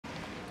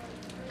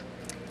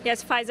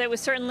Yes, Faiza, it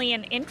was certainly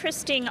an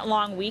interesting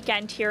long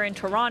weekend here in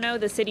Toronto.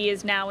 The city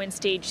is now in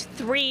stage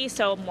 3,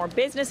 so more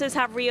businesses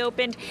have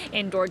reopened.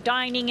 Indoor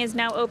dining is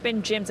now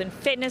open. Gyms and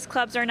fitness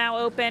clubs are now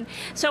open.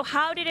 So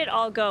how did it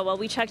all go? Well,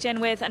 we checked in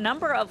with a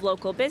number of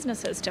local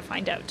businesses to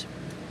find out.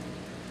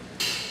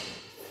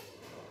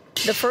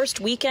 The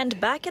first weekend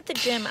back at the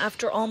gym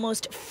after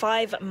almost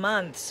 5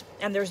 months.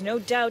 And there's no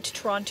doubt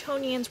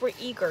Torontonians were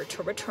eager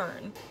to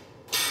return.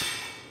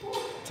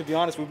 To be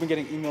honest, we've been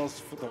getting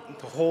emails for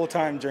the whole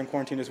time during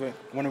quarantine this way.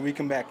 When can we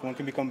come back? When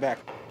can we come back?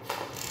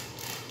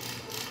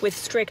 With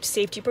strict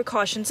safety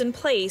precautions in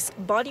place,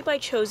 Body by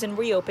Chosen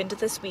reopened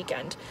this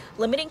weekend,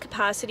 limiting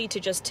capacity to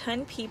just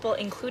 10 people,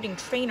 including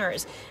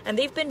trainers, and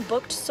they've been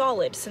booked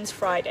solid since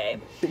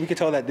Friday. We could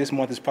tell that this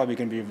month is probably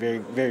going to be a very,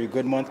 very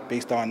good month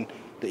based on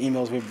the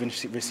emails we've been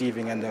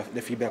receiving and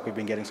the feedback we've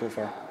been getting so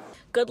far.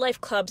 Good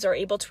Life clubs are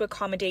able to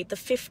accommodate the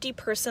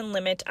 50-person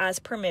limit as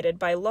permitted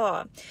by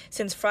law.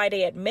 Since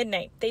Friday at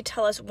midnight, they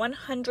tell us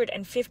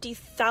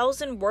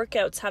 150,000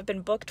 workouts have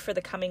been booked for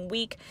the coming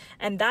week,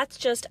 and that's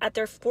just at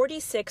their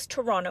 46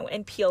 Toronto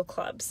and Peel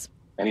clubs.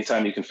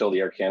 Anytime you can fill the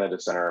Air Canada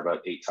Centre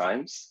about 8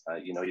 times,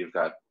 you've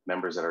got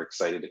members that are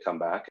excited to come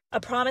back.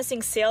 A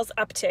promising sales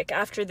uptick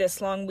after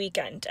this long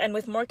weekend, and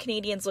with more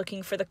Canadians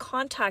looking for the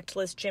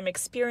contactless gym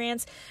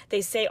experience,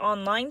 they say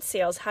online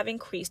sales have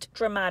increased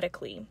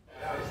dramatically.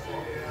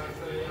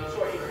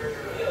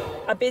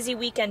 A busy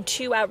weekend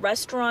too at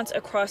restaurants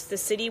across the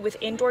city with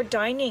indoor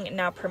dining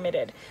now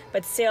permitted,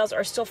 but sales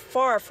are still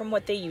far from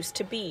what they used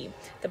to be.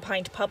 The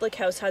Pint Public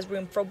House has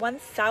room for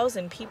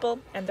 1,000 people,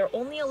 and they're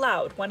only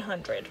allowed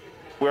 100.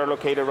 We're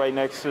located right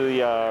next to the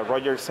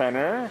Rogers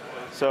Centre,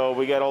 so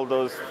we get all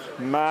those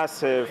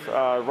massive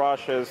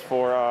rushes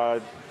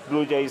for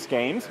Blue Jays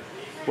games.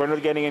 We're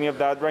not getting any of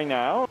that right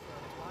now.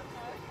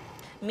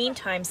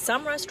 Meantime,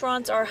 some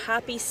restaurants are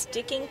happy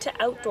sticking to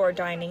outdoor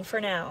dining for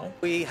now.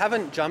 We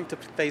haven't jumped to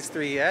phase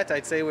 3 yet.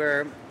 I'd say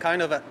we're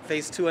kind of at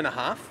phase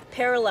 2.5.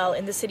 Parallel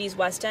in the city's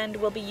West End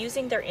will be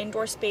using their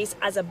indoor space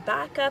as a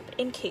backup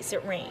in case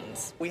it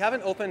rains. We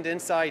haven't opened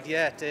inside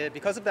yet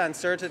because of the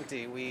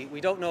uncertainty. We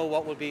don't know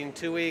what will be in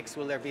 2 weeks.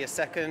 Will there be a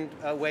second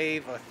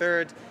wave or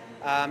third?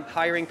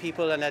 Hiring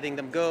people and letting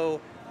them go.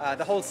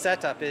 The whole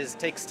setup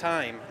takes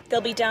time.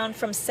 They'll be down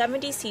from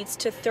 70 seats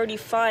to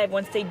 35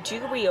 once they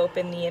do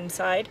reopen the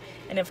inside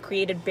and have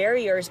created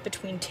barriers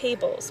between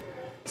tables.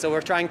 So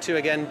we're trying to,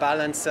 again,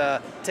 balance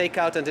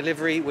takeout and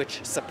delivery,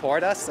 which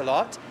support us a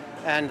lot,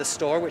 and the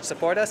store, which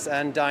support us,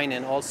 and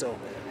dine-in also.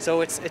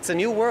 So it's a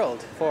new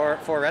world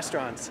for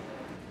restaurants.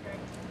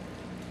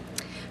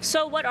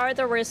 So what are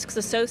the risks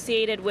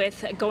associated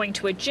with going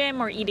to a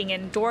gym or eating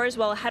indoors?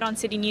 Well, ahead on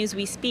City News,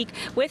 we speak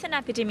with an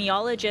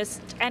epidemiologist,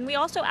 and we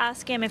also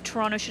ask him if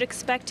Toronto should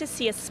expect to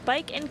see a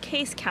spike in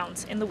case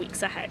counts in the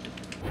weeks ahead.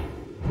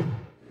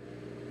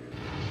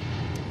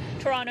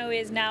 Toronto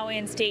is now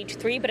in stage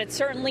 3, but it's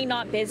certainly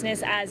not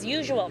business as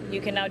usual.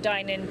 You can now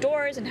dine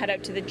indoors and head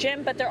out to the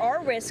gym, but there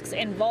are risks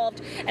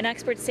involved, and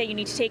experts say you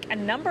need to take a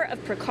number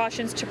of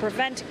precautions to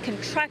prevent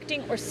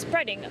contracting or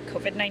spreading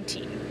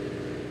COVID-19.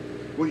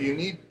 Well, you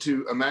need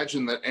to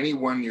imagine that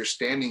anyone you're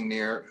standing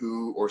near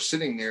or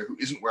sitting near who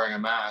isn't wearing a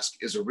mask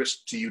is a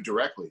risk to you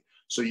directly.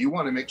 So you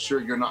want to make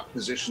sure you're not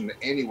positioned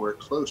anywhere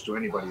close to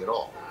anybody at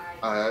all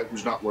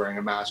who's not wearing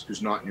a mask,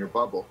 who's not in your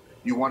bubble.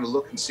 You want to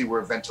look and see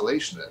where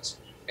ventilation is.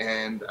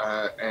 And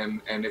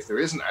if there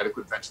isn't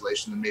adequate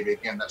ventilation, then maybe,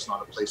 again, that's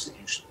not a place that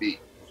you should be.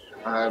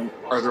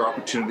 Are there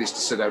opportunities to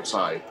sit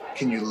outside?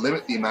 Can you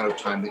limit the amount of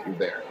time that you're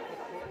there?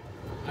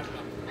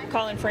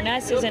 Colin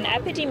Furness is an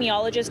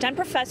epidemiologist and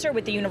professor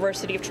with the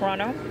University of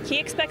Toronto. He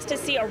expects to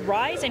see a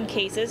rise in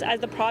cases as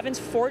the province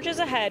forges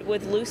ahead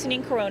with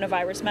loosening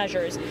coronavirus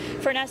measures.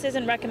 Furness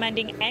isn't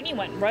recommending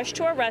anyone rush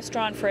to a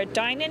restaurant for a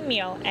dine-in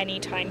meal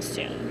anytime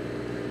soon.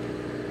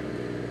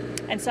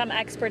 And some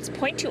experts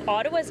point to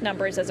Ottawa's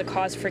numbers as a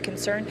cause for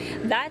concern.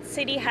 That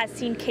city has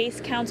seen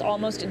case counts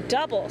almost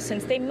double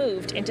since they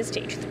moved into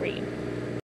stage 3.